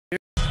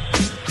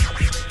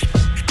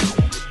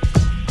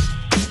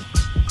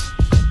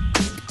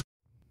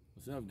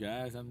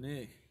guys? I'm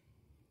Nick.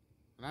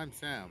 And I'm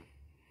Sam.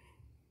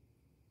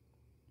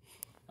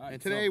 Right,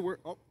 and today we're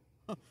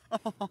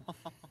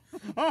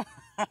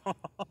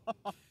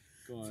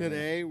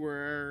today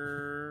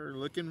we're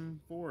looking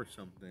for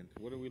something.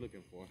 What are we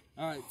looking for?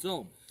 All right,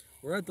 so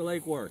we're at the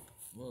Lake Worth.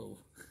 Whoa,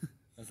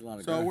 that's a lot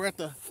of. So we're at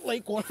the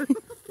Lake Worth.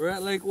 We're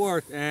at Lake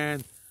Worth,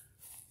 and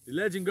the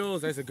legend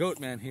goes there's a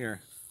Goatman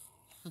here.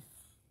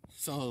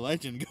 So the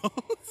legend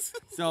goes.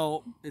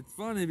 So it's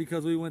funny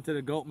because we went to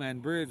the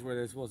Goatman Bridge where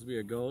there's supposed to be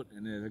a goat,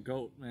 and there's a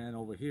Goatman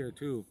over here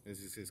too. This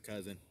is his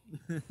cousin.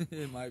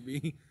 It might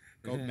be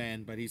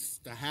Goatman, but he's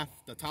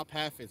the top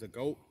half is a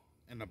goat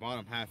and the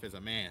bottom half is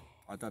a man.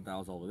 I thought that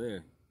was over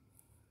there.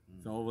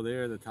 So over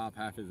there, the top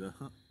half is a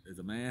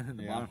man, and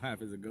the bottom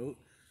half is a goat.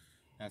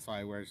 That's why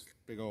he wears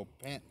big old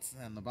pants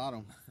on the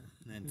bottom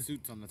and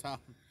suits on the top.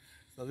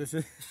 So this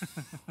is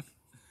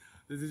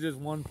this is just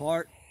one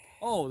part.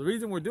 Oh, the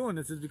reason we're doing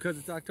this is because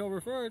it's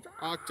October 1st.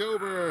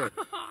 October,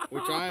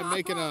 which I am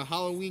making a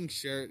Halloween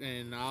shirt,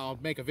 and I'll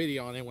make a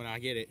video on it when I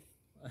get it.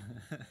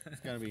 It's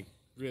gonna be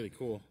really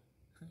cool.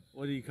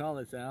 What do you call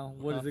it, Sal?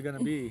 What is it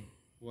gonna be?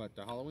 What,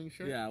 the Halloween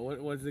shirt? Yeah.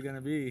 What is it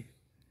gonna be?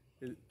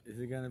 Is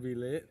it gonna be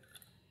lit?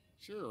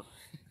 Sure.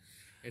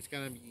 It's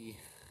gonna be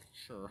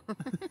sure.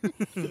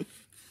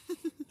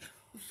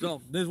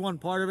 So there's one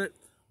part of it.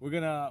 We're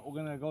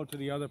gonna go to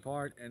the other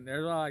part, and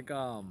there's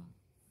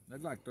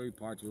like 3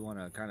 parts we want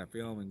to kind of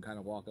film and kind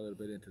of walk a little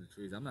bit into the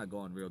trees. I'm not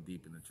going real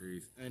deep in the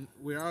trees. And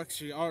we're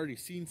actually already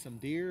seen some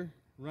deer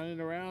running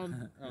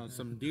around.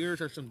 Some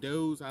deers or some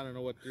does. I don't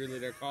know what really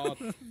they're called.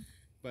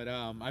 But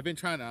I've been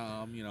trying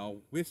to,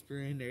 whisper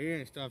in their ear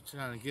and stuff,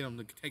 trying to get them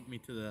to take me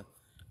to the,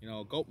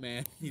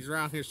 Goatman. He's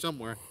around here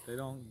somewhere. They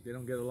don't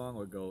get along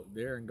with goat.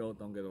 Deer and goat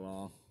don't get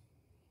along.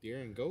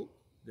 Deer and goat?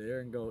 Deer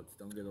and goats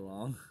don't get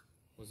along.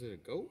 Was it a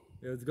goat?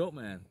 It was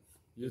Goatman.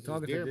 You're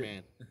talking Deer to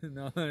Man.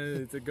 No,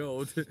 it's a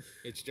goat.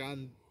 It's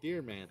John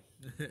Deerman.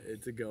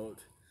 It's a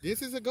goat.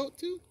 This is a goat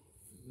too?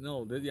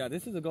 No,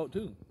 this is a goat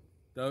too.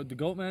 The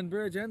Goatman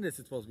Bridge and this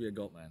is supposed to be a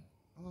Goatman.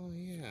 Oh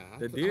yeah.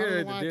 The I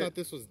deer. I thought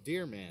this was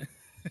Deerman.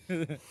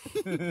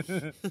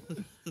 The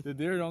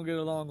deer don't get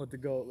along with the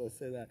goat. Let's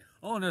say that.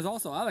 Oh, and there's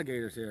also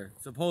alligators here,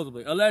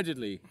 supposedly,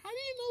 allegedly. How do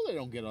you know they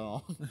don't get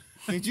along?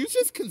 Did you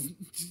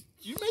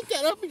you make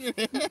that up in your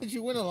head as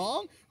you went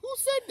along? Who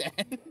said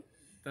that?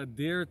 The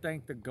deer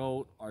think the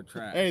goat are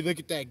trash. Hey, look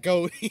at that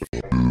goat. 2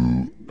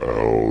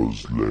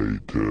 hours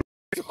later.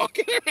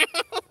 Walking around.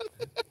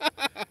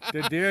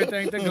 The deer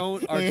think the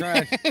goat are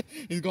trash.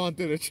 He's going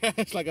through the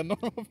trash like a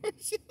normal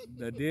person.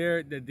 The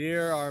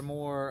deer are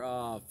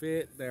more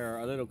fit. They're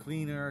a little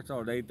cleaner,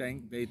 so they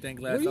think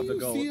less of the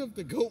goat. What do you see of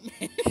the goat,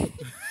 man?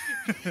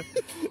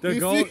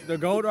 The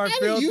goat are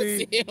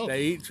filthy.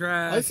 They eat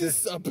trash. This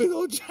is a big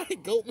old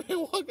giant goat man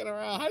walking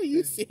around. How do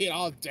you see it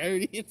all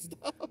dirty and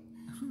stuff?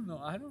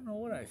 I don't know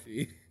what I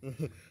see.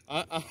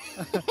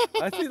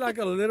 I see like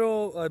a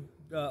little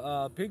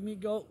pygmy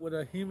goat with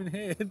a human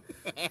head.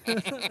 I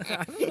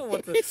don't know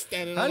what to.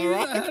 Standing on the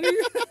rock.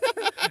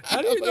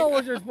 How do you know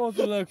what you're supposed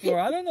to look for?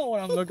 I don't know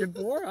what I'm looking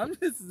for. I'm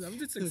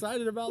just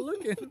excited about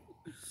looking.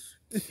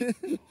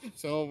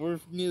 So we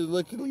need to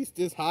look at least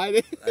this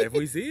high. If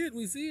we see it,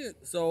 we see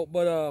it. So,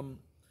 but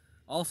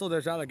also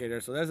there's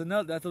alligators. So that's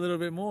a little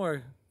bit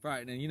more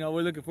frightening.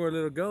 We're looking for a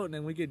little goat, and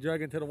then we get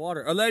dragged into the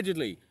water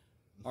allegedly.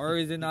 Or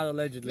is it not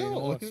allegedly No,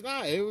 anymore? it's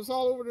not. It was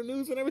all over the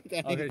news and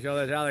everything. Okay, so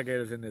there's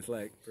alligators in this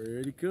lake.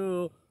 Pretty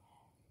cool.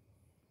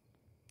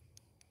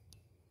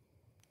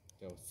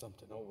 There was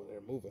something over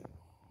there moving.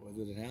 Was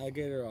it an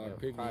alligator or a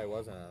pygmy? Probably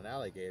wasn't an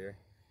alligator.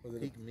 Was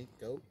it Pygmy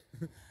goat?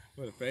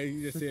 What a face.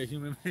 You just see a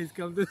human face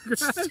come through the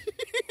grass.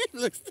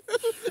 Looks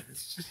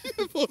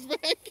pulls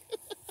back.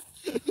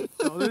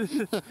 So this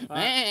is,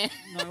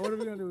 now, what are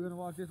we going to do? We're going to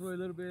walk this way a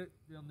little bit.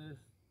 Film this.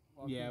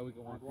 We can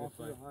walk this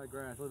through way. the high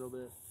grass a little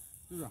bit.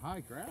 Through the high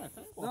grass?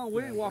 No,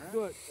 we ain't walk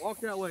through it. Walk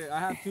that way. I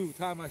have to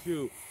tie my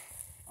shoe.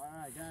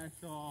 Alright guys,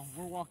 so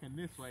we're walking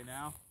this way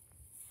now.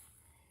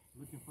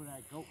 Looking for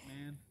that goat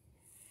man.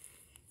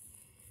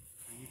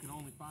 And you can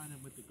only find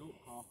him with the goat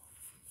call.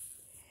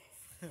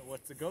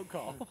 What's the goat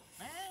call?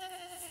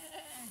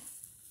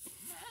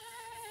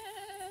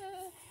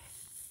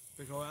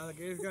 Big old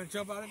alligator's gonna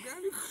jump out and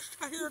grab you.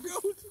 I hear a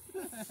goat.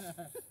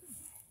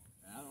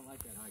 I don't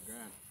like that high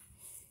grass.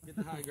 Get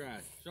the high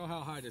grass. Show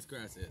how high this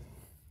grass is.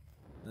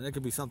 And there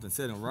could be something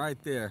sitting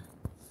right there.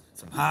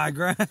 Some high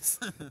grass.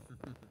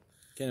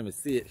 Can't even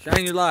see it.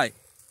 Shine your light.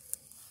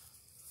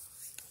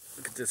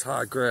 Look at this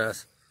high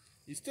grass.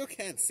 You still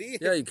can't see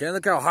it. Yeah, you can.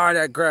 Look how high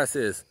that grass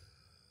is.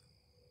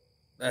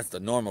 That's the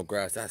normal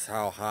grass. That's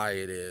how high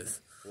it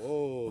is.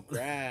 Whoa,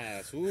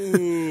 grass.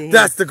 Ooh.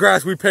 That's the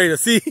grass we pay to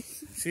see.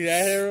 See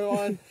that,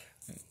 everyone?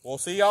 We'll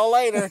see y'all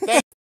later.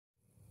 The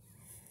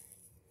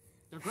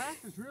grass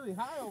is really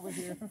high over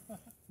here.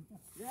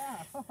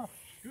 Yeah.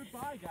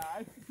 Goodbye,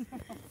 guys.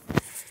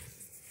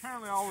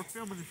 Apparently all we're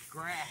filming is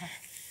grass.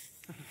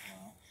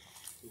 Well,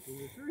 this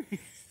is a tree.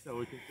 So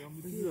we can film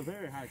this. This is a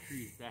very high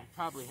tree that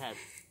probably has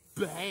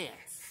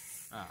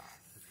bats.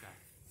 This guy.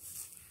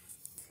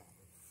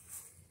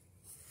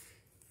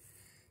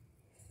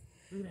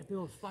 Look at that big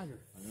old spider.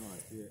 I know, I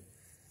see it.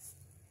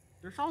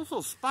 There's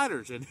also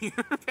spiders in here,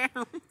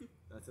 apparently.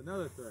 That's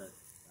another threat.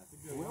 That's a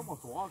good We one.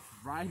 almost walked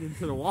right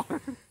into the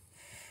water.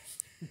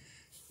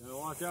 Gotta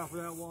watch out for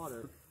that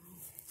water.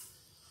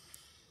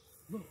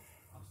 Look,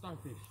 a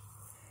starfish.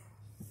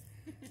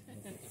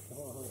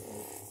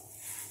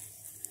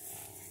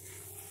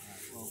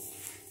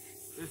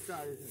 This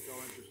side isn't so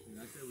interesting.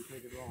 I say we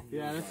take it wrong.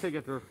 Yeah, let's take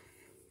it through.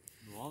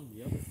 Along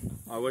the other.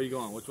 All right, where are you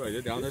going? Which way?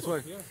 Down this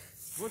way? Yeah.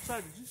 What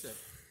side did you say?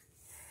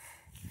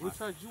 Which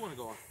side did you want to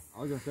go on? I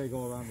was gonna say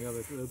go around the other,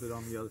 a little bit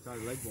on the other side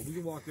of the lake, but we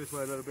can walk this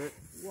way a little bit.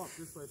 Walk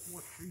this way, it's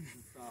more trees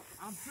and stuff.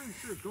 I'm pretty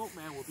sure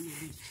Goatman will be in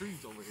these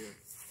trees over here.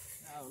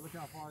 Yeah, look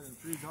how far them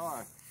trees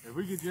are. If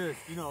we could just,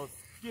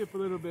 skip a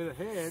little bit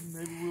ahead,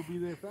 maybe we'll be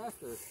there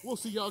faster. We'll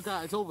see y'all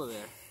guys over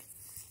there.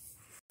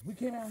 We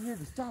came out here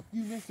to stop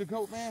you, Mr.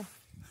 Goatman.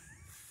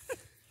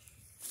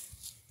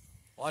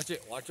 Watch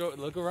it. Watch it.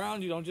 Look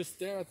around. You don't just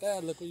stare at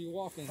that. Look where you're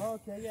walking.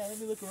 Okay, yeah, let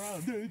me look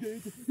around.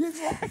 It's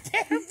right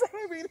there in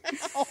front of me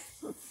now.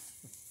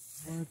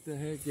 What the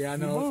heck? Yeah, I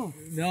know.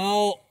 moved.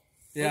 No.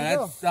 Yeah,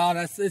 Where'd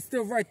it it's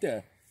still right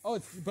there. Oh,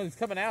 but it's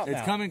coming out It's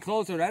now. coming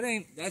closer.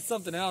 That's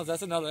something else.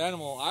 That's another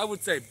animal. I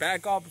would say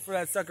back off before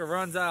that sucker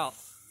runs out.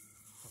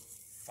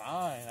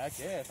 Fine, I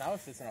guess. I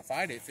was just gonna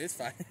fight it. Fist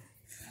fight.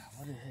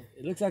 What the heck?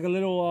 It looks like a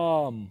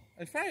little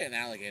It's probably an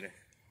alligator.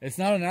 It's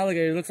not an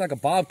alligator. It looks like a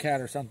bobcat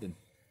or something.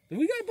 Do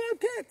we got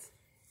bobcats?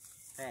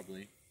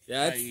 Probably.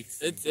 Yeah,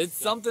 it's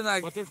something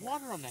like. But there's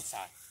water on that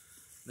side.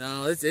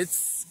 No,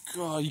 it's.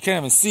 Oh, you can't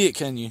even see it,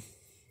 can you?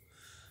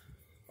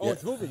 Oh, Yeah.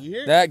 it's moving. You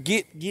hear it? That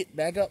get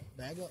back up,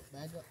 back up.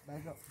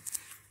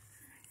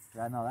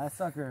 Yeah, no, that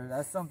sucker.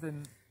 That's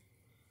something.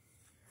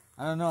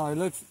 I don't know. It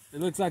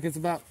looks like it's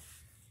about.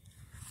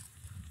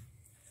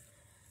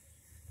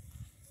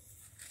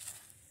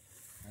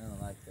 I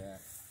don't like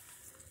that.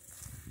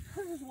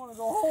 I just want to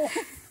go home.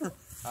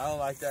 I don't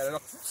like that at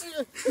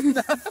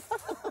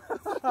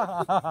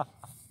all.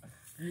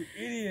 You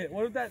idiot!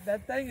 What if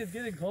that thing is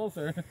getting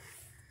closer?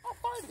 I'll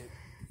fight it.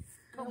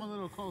 Come a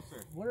little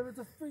closer. What if it's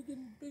a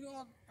freaking big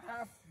old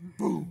half?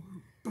 Boom.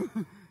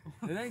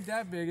 It ain't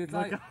that big. It's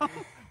like.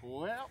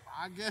 Well,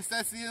 I guess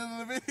that's the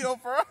end of the video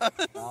for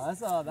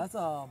us.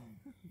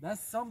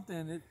 That's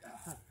something.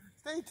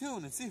 Stay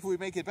tuned and see if we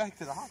make it back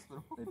to the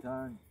hospital. It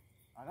turned.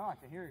 I know, I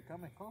can hear it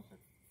coming closer.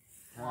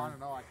 Well, I don't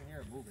know, I can hear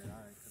it moving. All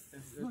right.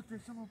 Look,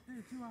 there's some up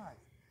there, 2 eyes.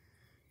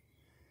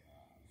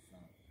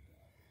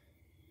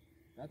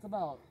 That's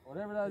about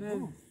whatever that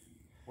is.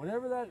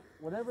 Whatever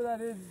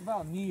that is, it's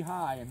about knee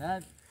high, and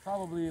that's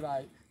probably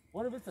like.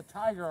 What if it's a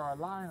tiger or a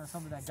lion or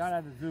something that got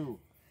out of the zoo?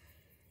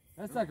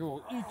 That sucker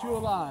will eat you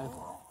alive.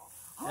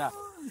 Yeah,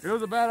 it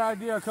was a bad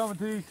idea coming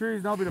to these trees,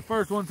 and I'll be the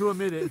first one to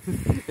admit it.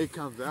 It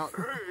comes out.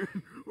 Hey,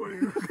 what are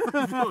you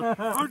guys doing?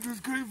 I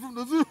just came from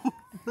the zoo.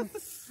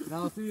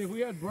 Now, see, if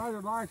we had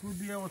brighter lights, we'd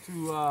be able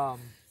to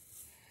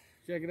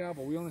check it out,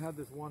 but we only have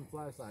this one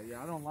flashlight.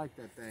 Yeah, I don't like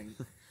that thing.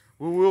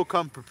 We will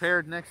come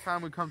prepared next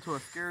time we come to a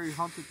scary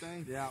haunted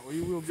thing. Yeah,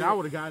 we will. I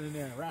would have gotten in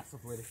there and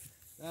wrestled with it.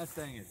 That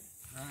thing is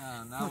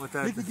not with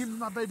that. He can give me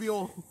my baby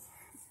oil.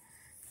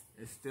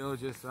 It's still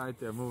just right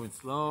there, moving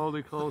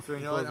slowly closer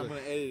and You know what? closer. I'm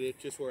going to edit it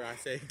just where I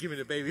say, give me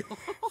the baby oil.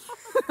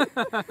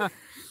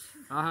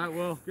 All right,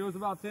 well, give us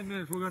about 10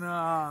 minutes. We're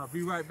gonna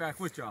be right back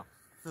with y'all.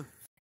 All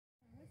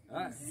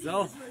right,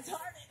 so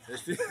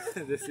this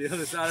is the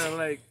other side of the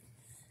lake.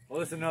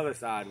 Well, it's another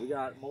side. We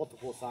got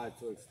multiple sides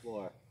to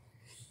explore.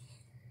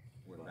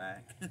 We're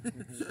back. All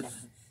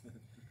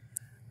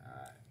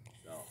right,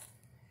 so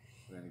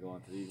we're gonna go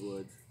into these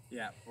woods.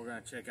 Yeah, we're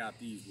going to check out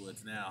these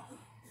woods now.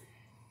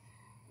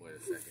 Wait a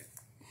second.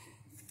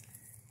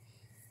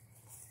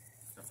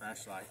 The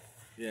flashlight.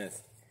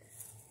 Yes.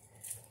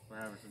 We're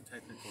having some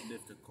technical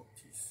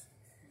difficulties.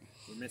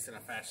 We're missing a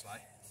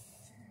flashlight.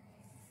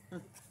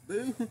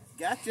 Boo,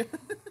 gotcha.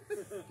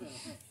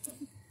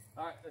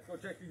 All right, let's go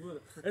check these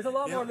woods. There's a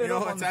lot more You lit know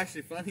up on what's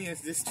actually funny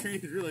is this tree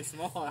is really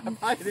small. I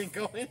probably didn't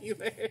go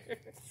anywhere.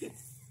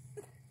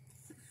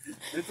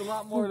 It's a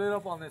lot more lit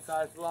up on this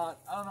side. It's a lot,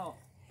 I don't know,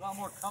 a lot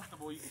more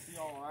comfortable. You can see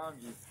all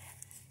around you.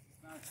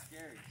 It's not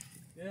scary.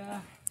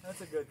 Yeah,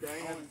 that's a good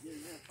thing. And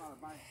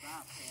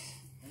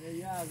then,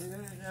 yeah,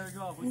 there we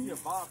go. If we see a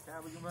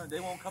bobcat, we can run. They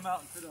won't come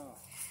out into the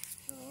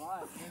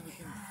light. Then we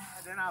can,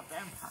 They're not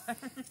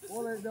vampires.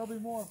 well, they'll be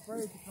more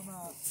afraid to come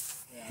out.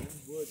 Yeah,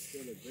 these woods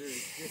still look very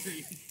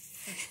scary.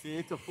 See,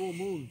 it's a full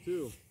moon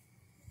too.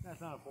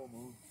 That's not a full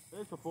moon.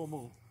 It's a full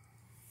moon.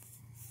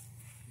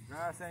 The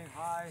grass ain't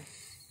high.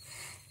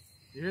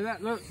 You hear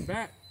that? Look,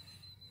 bat.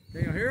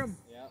 Can you hear him?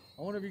 Yeah.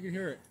 I wonder if you can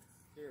hear it.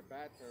 Here,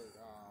 bats are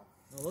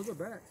No, those are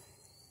bats.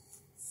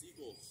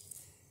 seagulls.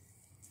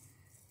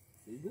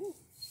 Seagulls?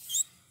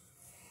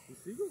 Do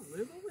seagulls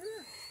live over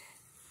here?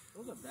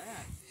 Those are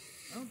bats.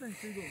 I don't think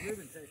seagulls live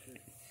in Texas.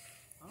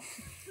 Huh?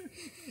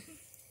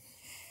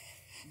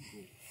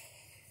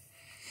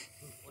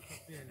 What's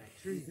up there in that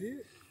tree? You see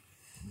it?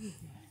 You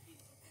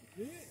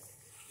see it?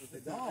 It's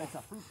a dog. It's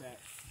a fruit bat.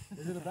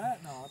 Is it a bat?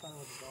 No, I thought it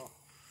was a dog.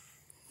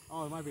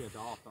 Oh, it might be a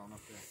dog thrown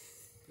up there.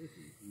 This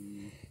is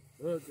the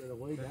Look, they're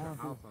way There's down.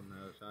 a house on the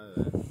other side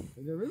of that.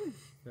 Is it really?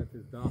 That's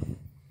his dock.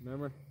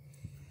 Remember?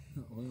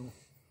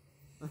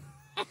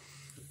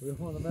 We don't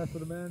want to mess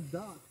with a man's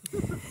dock.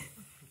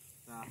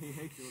 Nah, he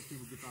hates it when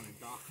people get on his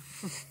dock.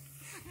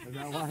 Is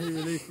that why he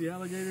released the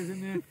alligators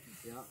in there?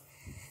 Yeah.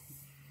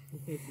 He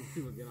hates when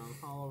people get on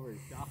all over his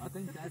dock. I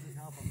think that's his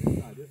house on this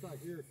side. This side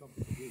here is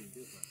something completely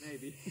different.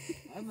 Maybe.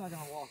 I'm not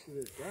going to walk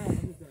through this grass.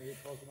 I'm just going to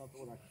get close enough to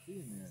what I can see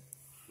in there.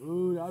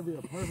 Ooh, that would be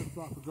a perfect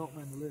spot for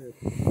Goatman to live.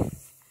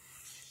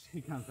 He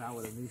comes out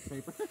with a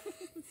newspaper.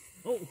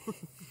 Oh!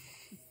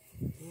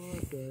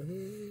 What the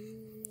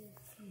hell?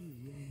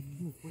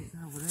 What's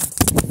that over there?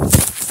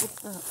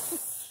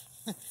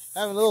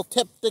 Having a little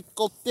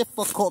technical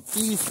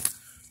difficulties.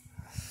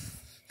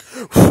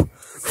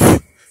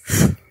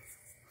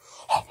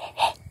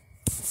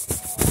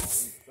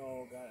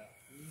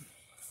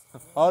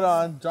 Hold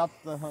on, drop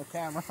the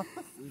camera.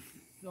 We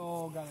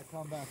so got to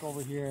come back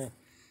over here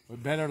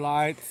with better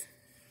lights.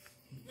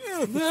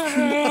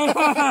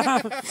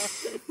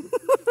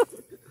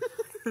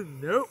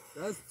 Nope,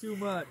 that's too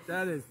much.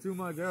 That is too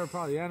much. There are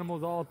probably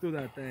animals all through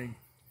that thing.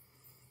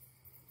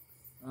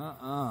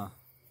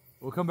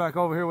 We'll come back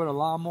over here with a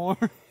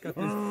lawnmower,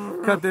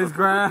 cut this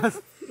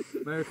grass,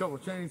 maybe a couple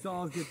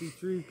chainsaws, get these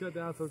trees cut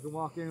down so we can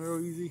walk in real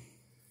easy.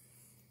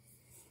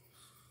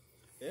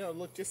 It'll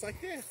look just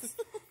like this.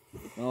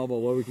 Oh, but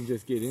where we can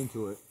just get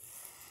into it.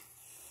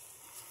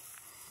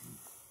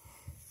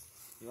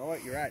 You know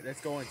what? You're right. Let's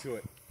go into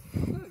it.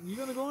 You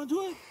gonna go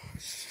into it?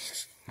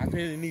 I've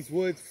been in these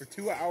woods for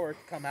 2 hours.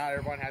 Come out,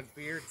 everyone has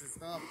beards and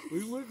stuff.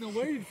 We wouldn't have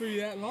waited for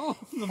you that long.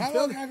 How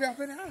long have y'all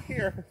been out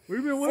here?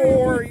 We've been waiting.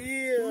 4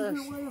 years.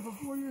 We've been waiting for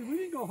 4 years. We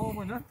didn't go home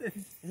or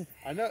nothing.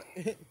 I know.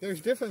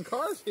 There's different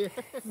cars here.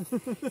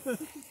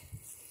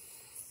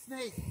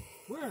 Snake.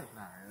 Where?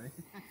 Not really.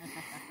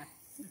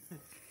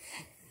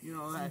 You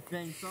know that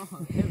thing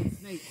song, Heaven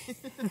Snake.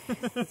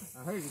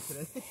 I heard it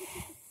today.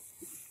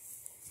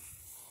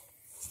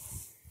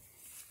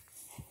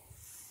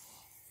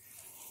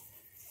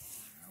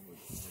 I would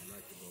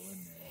like to go in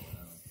there, but I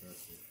don't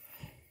trust it.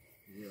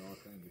 You hear all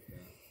kinds of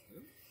stuff.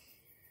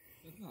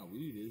 That's not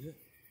weed, is it?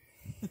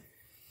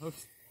 Are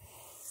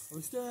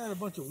we staring at a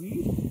bunch of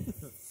weed?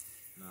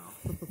 No.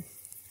 Okay.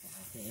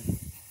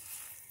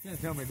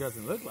 Can't tell me it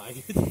doesn't look like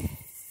it.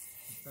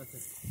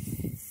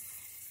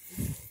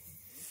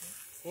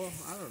 Well,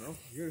 I don't know.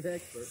 You're the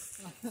expert.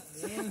 No,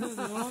 I'm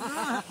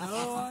not.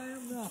 No, I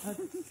am not.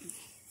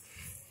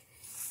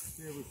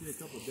 Here we see a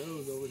couple of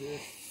does over here.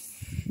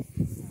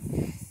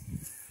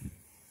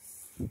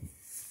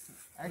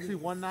 Actually,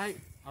 one night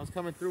I was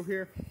coming through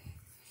here,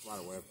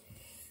 spider web,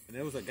 and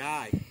there was a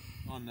guy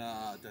on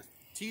the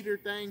teeter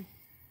thing,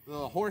 the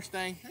little horse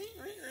thing,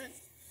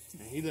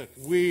 and he looked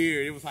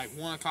weird. It was like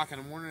 1 o'clock in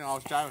the morning. I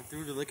was driving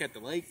through to look at the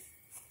lake,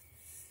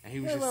 and he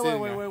was just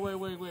sitting there. Wait.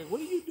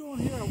 What are you doing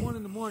here at 1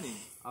 in the morning?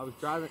 I was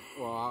driving.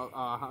 Well,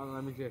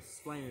 let me just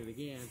explain it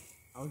again.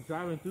 I was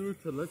driving through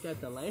to look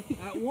at the lake.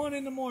 At 1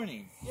 in the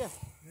morning? Yeah.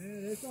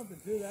 Man, there's something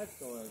to that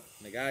story.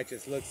 And the guy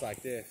just looks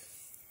like this.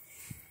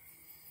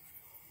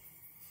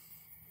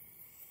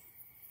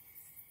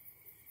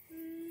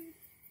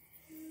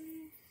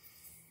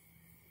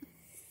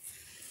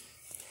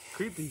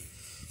 Creepy.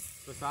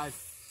 Besides,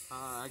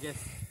 I guess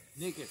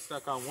Nick gets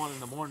stuck on 1 in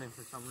the morning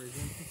for some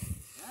reason.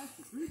 That's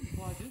the creepy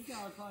part. This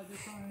guy was probably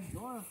just trying to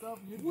enjoy himself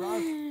and you're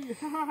driving.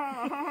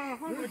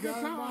 You're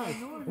driving by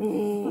ignoring him.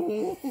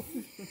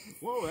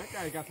 Whoa, that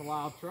guy got the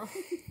wild truck.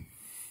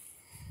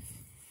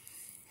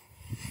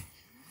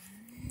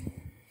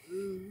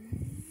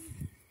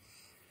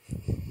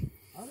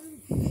 How do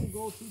people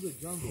go through the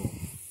jungle?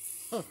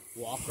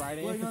 Walk right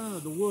in. Wait, no,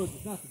 the woods.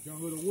 It's not the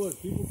jungle, the woods.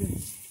 People can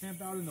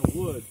camp out in the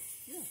woods.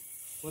 Yeah.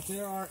 But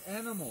there are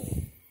animals.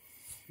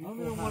 I don't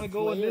People even want to have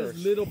go in this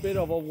flares. little bit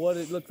of what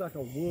it looks like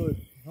a wood.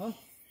 Huh?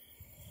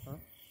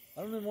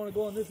 I don't even want to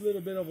go in this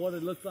little bit of what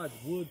it looks like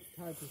wood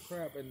type of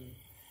crap. And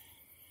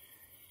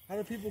how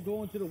do people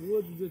go into the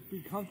woods and just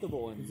be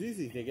comfortable? And It's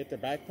easy. They get their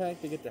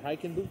backpack, they get their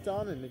hiking boots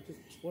on, and they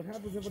just what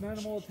happens if an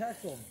animal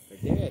attacks them?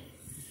 they're dead.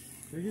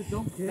 They just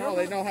don't care. No,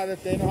 they know how to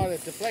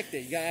deflect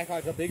it. You gotta act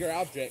like a bigger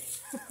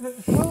object. Hey,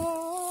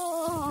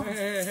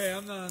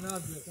 I'm not an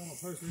object. I'm a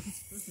person.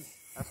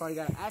 That's why you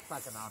gotta act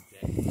like an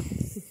object.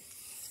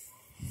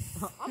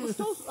 I'm a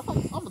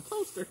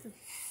toaster.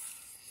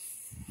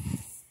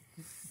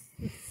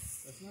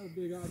 That's not a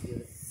big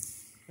object.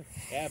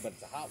 Yeah, but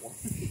it's a hot one.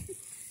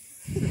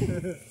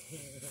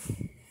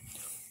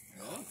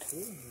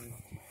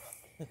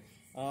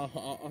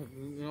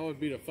 You know what would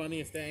be the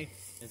funniest thing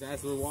is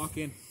as we're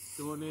walking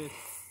doing this,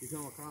 you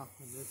come across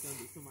and there's gonna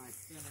be somebody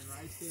standing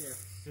right there,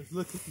 just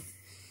looking.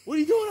 What are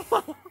you doing?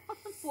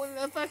 Pointing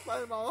that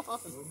flashlight at my lawn.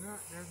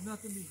 There's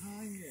nothing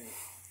behind it.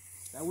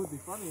 That would be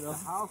funny though. The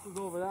house is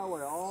over that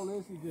way. All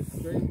this is just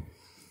straight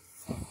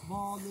a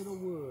small little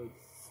woods.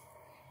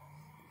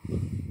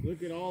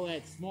 Look at all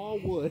that small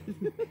wood.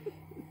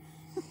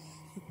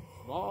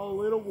 Small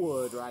little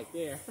wood right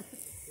there.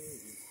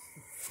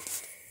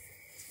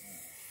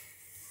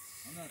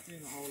 I'm not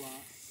seeing a whole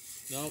lot.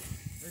 Nope.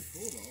 It's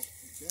cool though.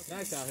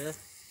 Nice out here.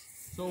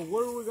 So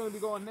where are we going to be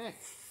going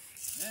next?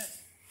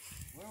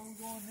 Where are we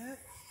going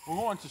next? We're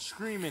going to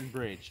Screaming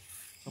Bridge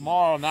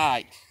tomorrow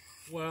night.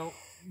 Well,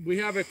 we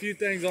have a few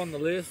things on the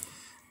list.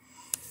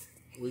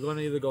 We're going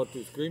to either go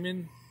to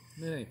Screaming.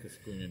 It ain't the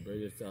Screaming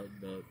Bridge. It's the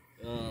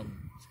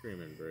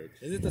Screaming Bridge.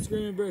 Is it the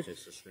Screaming Bridge?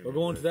 It's the Screaming We're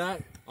going Bridge. to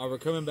that, or we're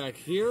coming back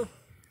here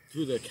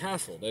to the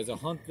castle. There's a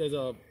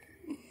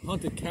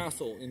haunted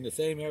castle in the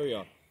same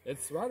area.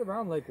 It's right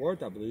around Lake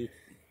Worth, I believe.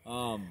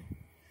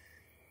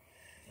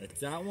 It's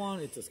that one.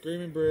 It's a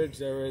Screaming Bridge.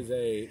 There is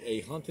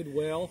a haunted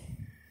well.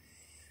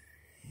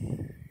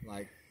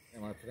 Like,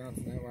 am I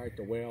pronouncing that right?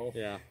 The well?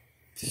 Yeah.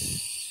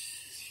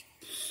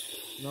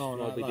 No,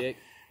 not Moby like, Dick.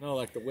 no,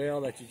 like the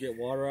well that you get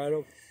water out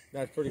of.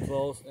 That's pretty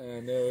close.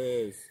 And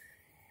there's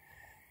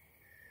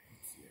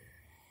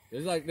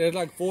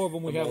like 4 of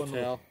them we have on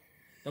motel.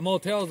 the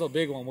motel's a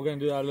big one. We're gonna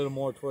do that a little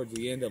more towards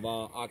the end of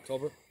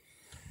October.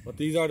 But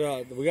these are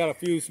we got a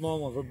few small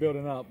ones we're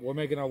building up. We're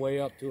making our way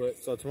up to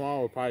it. So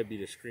tomorrow will probably be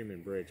the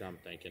Screaming Bridge, I'm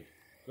thinking.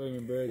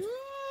 Screaming Bridge.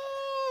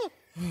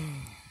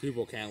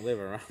 People can't live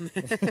around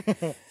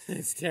there.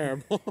 It's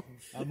terrible.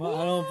 I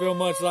don't feel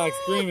much like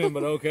screaming,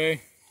 but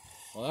okay.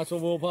 Well, that's what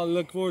we'll probably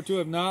look forward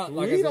to. If not,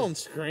 like We don't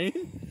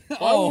scream. Why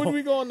Oh. would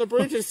we go on the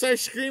bridge and start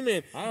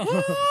screaming? I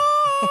don't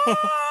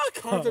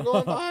Cars are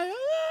going by.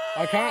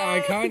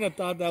 I kind of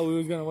thought that we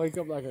was gonna wake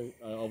up like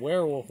a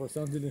werewolf or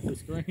something if we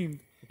screamed.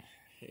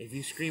 If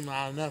you scream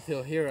loud enough,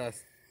 he'll hear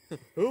us.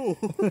 Ooh.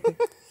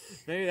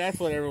 Maybe that's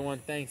what everyone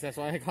thinks. That's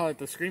why I call it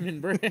the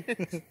Screaming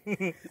Bridge.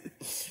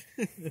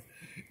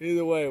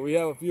 Either way, we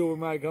have a few we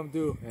might come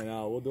to, and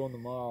we'll do them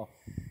tomorrow.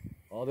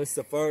 Oh, this is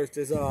the first.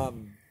 This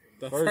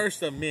The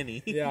first of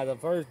many. Yeah, the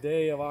first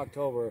day of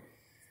October,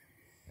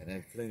 and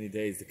then plenty of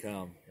days to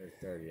come. There's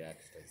 30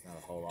 actually. It's not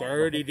a whole lot.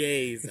 30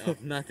 days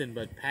of nothing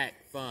but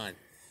packed fun.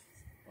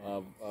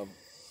 of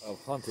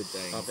haunted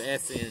things. Of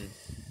SN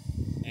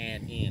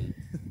and N.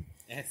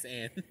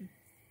 SN.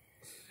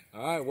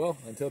 All right. Well,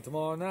 until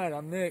tomorrow night.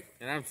 I'm Nick.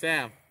 And I'm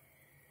Sam.